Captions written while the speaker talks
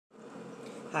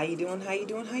How you doing? How you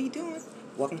doing? How you doing?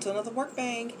 Welcome to another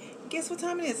Workbang. Guess what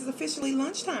time it is? It's officially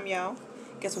lunchtime, y'all.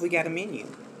 Guess what we got a menu?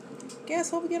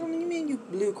 Guess what we got on the menu?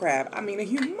 Blue crab. I mean a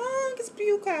humongous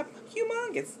blue crab.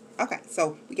 Humongous. Okay,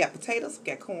 so we got potatoes, we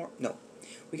got corn. No.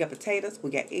 We got potatoes, we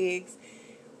got eggs,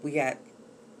 we got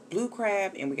blue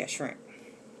crab, and we got shrimp.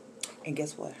 And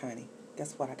guess what, honey?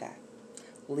 Guess what I got?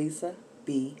 Lisa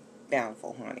B.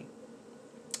 Bountiful, honey.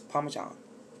 Parmesan.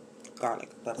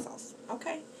 Garlic butter sauce.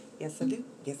 Okay. Yes, I do.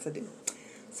 Yes, I do.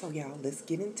 So, y'all, let's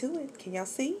get into it. Can y'all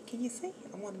see? Can you see?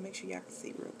 I want to make sure y'all can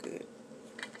see real good.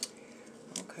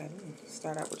 Okay,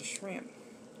 start out with the shrimp.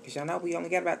 Because y'all know we only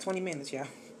got about 20 minutes, y'all.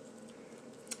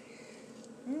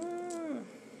 Trying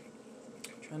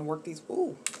to work these.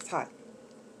 Ooh, it's hot.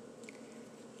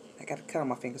 I got a cut on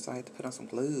my finger, so I had to put on some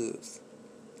gloves.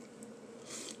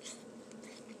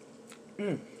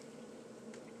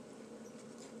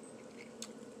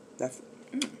 That's.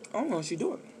 I don't know how she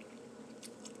do it.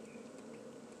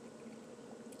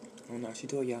 I don't know how she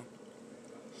do it, y'all.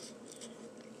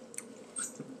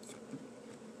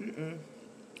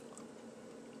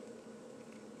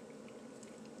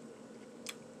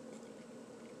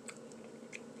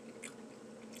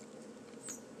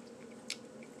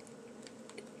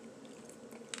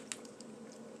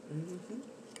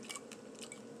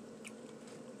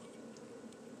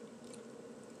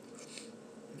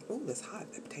 Oh, that's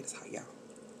hot. That potato's hot, y'all.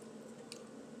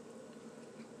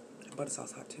 That butter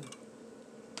sauce hot too.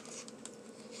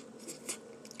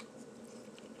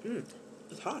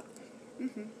 It's hot.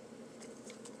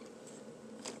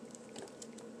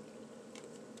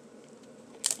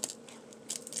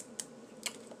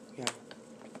 Yeah.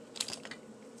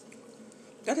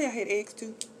 Y'all think I had eggs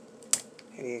too?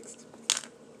 Had eggs.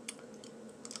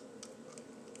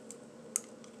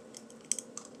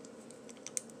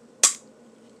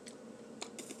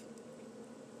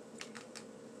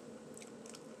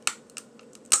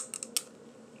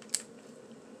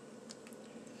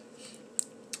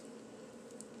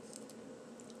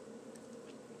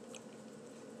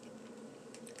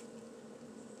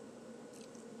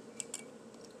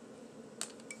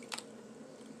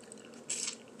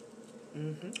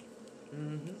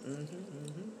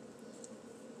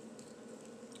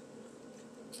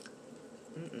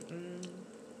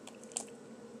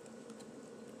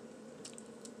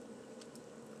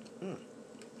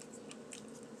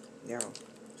 Yo,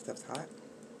 stuff's hot.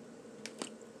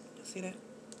 See that?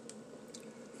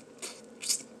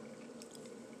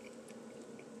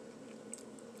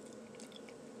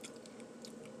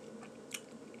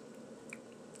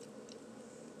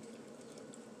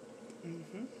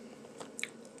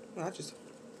 Well, I just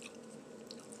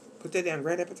put that down,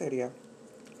 grab that potato, y'all.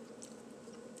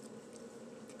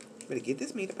 Better get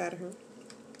this meat up out of here.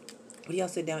 What do y'all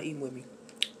sit down eating with me?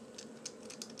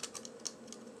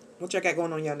 What y'all got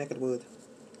going on in y'all neck of the woods?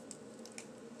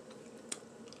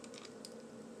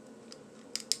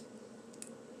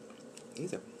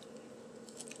 These are...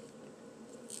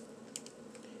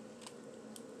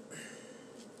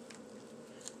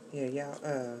 Yeah,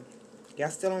 y'all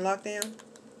still on lockdown?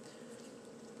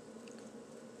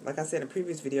 Like I said in a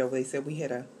previous video, they said we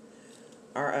had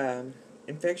our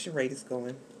infection rate is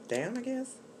going down, I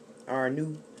guess. Our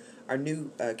new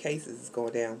cases is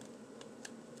going down,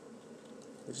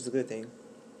 which is a good thing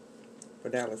for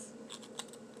Dallas.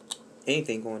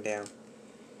 Anything going down,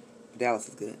 Dallas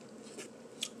is good.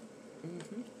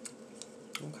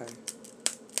 Okay.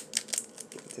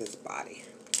 Get into this body.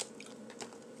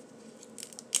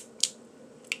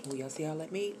 Oh, y'all see all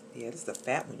that meat? Yeah, this is a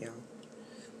fat one, y'all.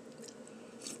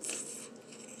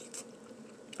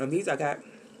 And these I got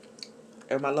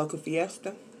at my local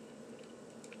Fiesta.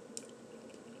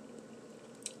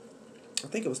 I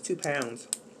think it was 2 pounds.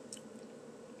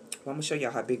 Well, I'm going to show y'all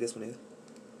how big this one is.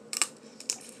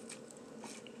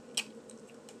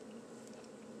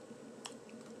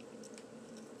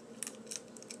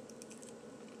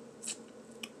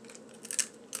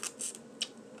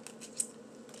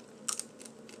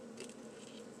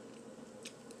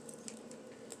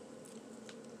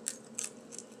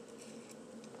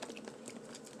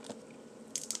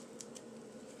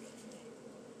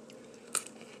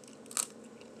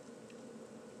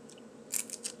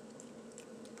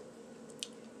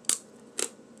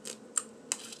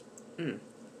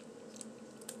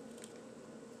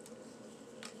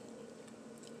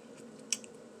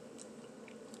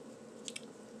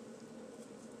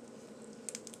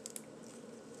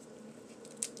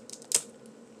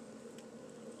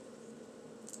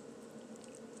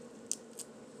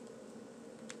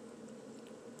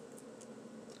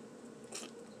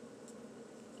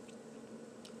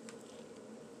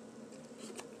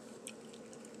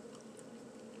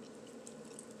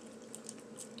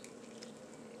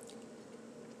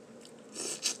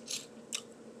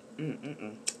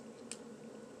 Mm-mm-mm.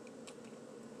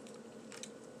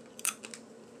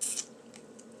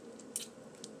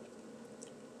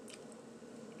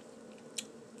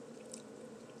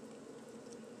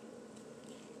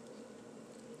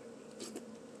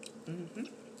 Mm-hmm.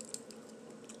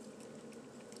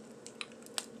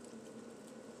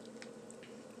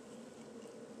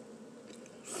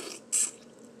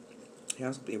 Yeah,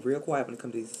 I'm being real quiet when it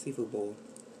comes to these seafood bowls.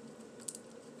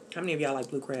 How many of y'all like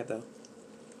blue crab, though?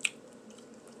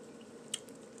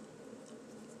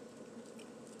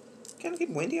 Kind of get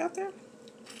windy out there?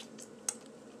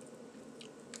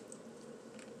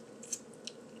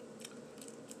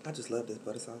 I just love this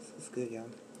butter sauce. It's good, y'all.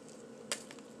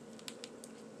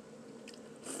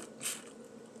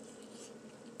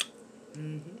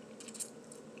 Mm-hmm.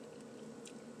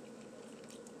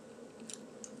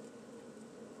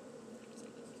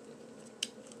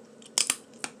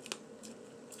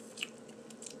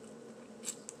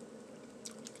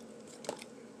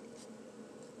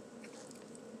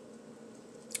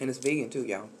 And it's vegan, too,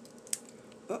 y'all.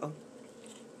 Uh-oh.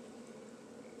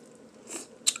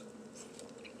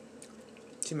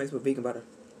 She makes with vegan butter.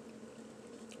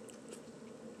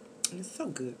 And it's so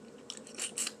good.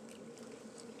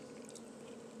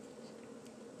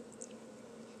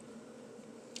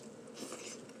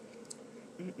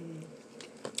 Mm-mm.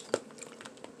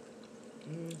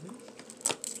 Mm-hmm.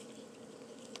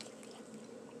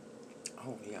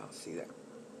 Oh, yeah, I'll see that.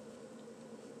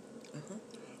 Uh-huh.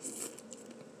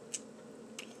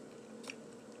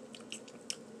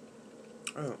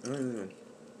 Oh, mm-hmm.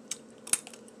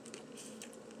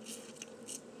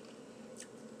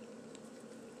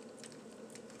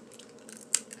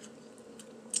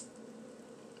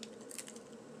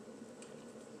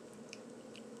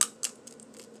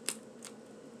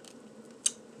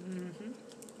 Mm-hmm.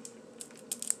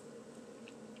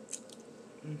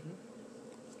 Mm-hmm.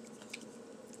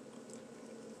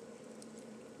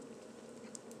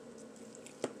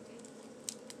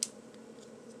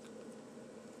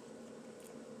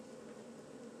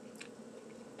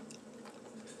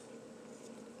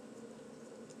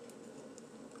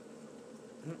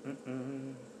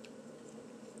 Mm-mm-mm.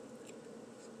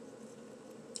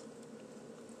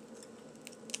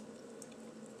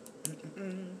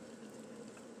 Mm-mm.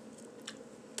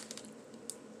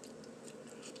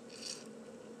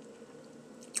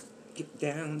 Get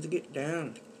down to get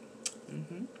down.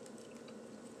 Mm-hmm.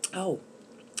 Oh,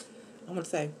 I want to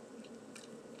say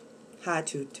hi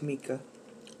to Tamika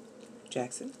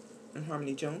Jackson and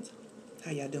Harmony Jones.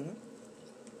 How y'all doing?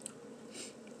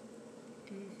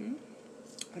 Mm-hmm.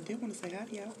 I did want to say hi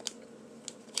to y'all.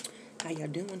 How y'all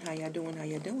doing? How y'all doing? How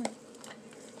y'all doing?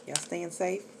 Y'all staying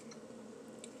safe?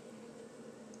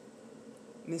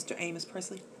 Mr. Amos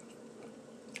Presley?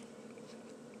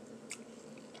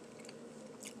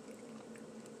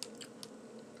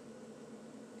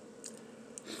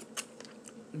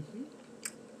 Mm-hmm.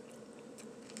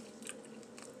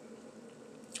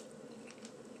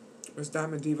 It's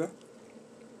Diamond Diva.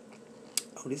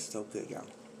 Oh, this is so good, y'all.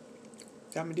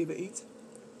 Diamond Diva eats.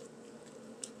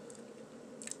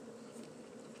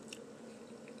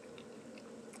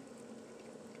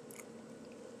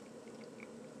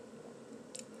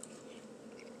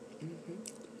 Mm-hmm.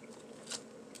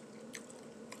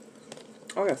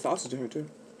 Oh, yeah, sausage in here, too.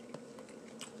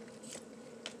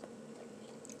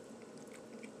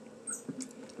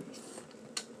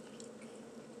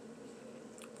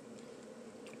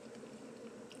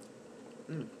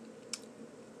 Mm. I'm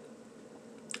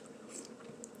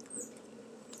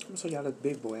gonna show y'all this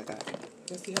big boy I got.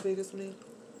 Y'all see how big this one is?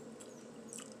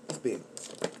 It's big.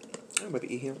 I'm about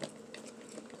to eat him.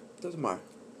 Those are mine.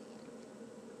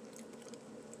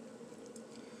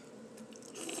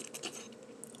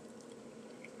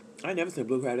 I ain't never seen a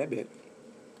blue crab that big.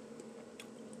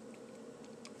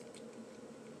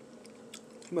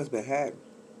 He must have been had.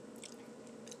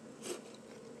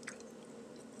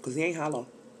 Because he ain't hollow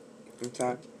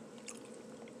inside.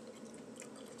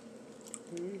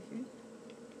 Mm-hmm.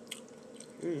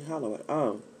 He ain't hollow at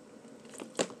all.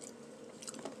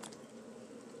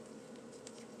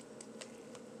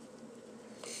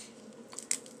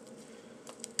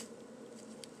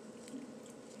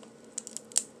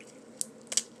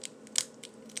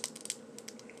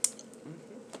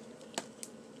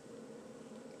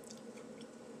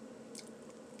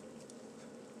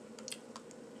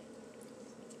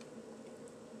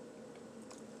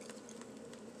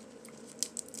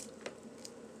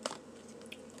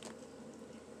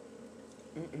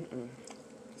 Mm-mm-mm.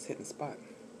 It's hitting the spot.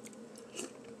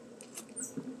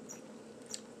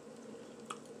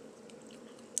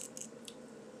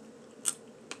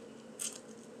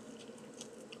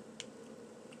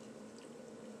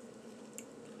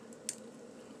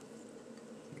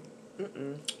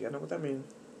 Y'all know what that means.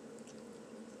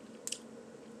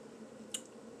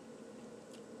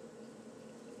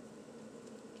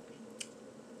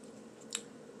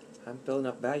 I'm filling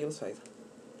up Valuel's face.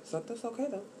 So that's okay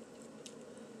though.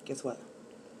 Guess what?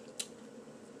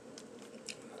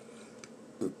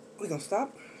 We're gonna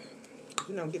stop.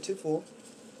 You know, get too full.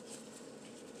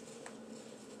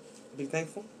 Be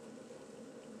thankful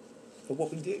for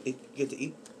what we did get to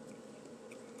eat.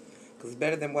 Because it's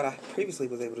better than what I previously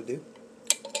was able to do.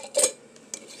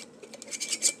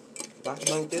 About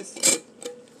to load this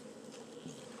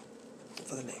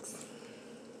for the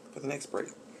next break.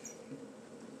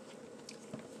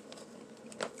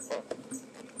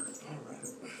 Alright.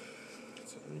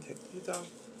 So let me take these off.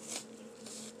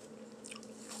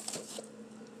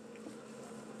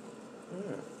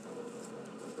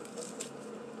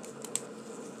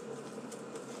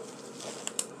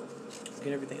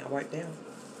 Get everything I wiped down.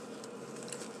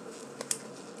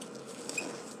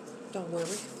 Don't worry.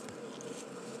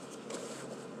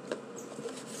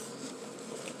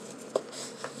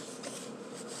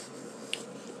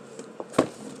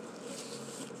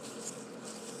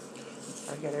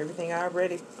 I got everything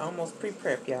already almost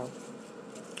pre-prepped, y'all.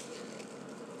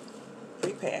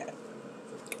 Prepared.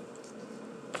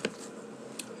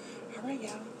 Alright,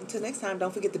 y'all. Until next time,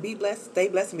 don't forget to be blessed, stay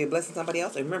blessed, and be a blessing to somebody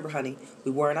else. And remember, honey,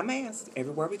 we wearing our masks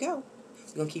everywhere we go.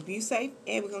 We're going to keep you safe,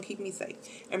 and we're going to keep me safe.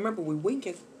 And remember, we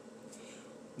winking.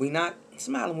 We not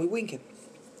smiling, we winking.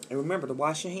 And remember to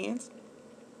wash your hands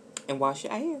and wash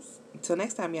your ass. Until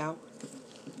next time, y'all.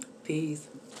 Peace.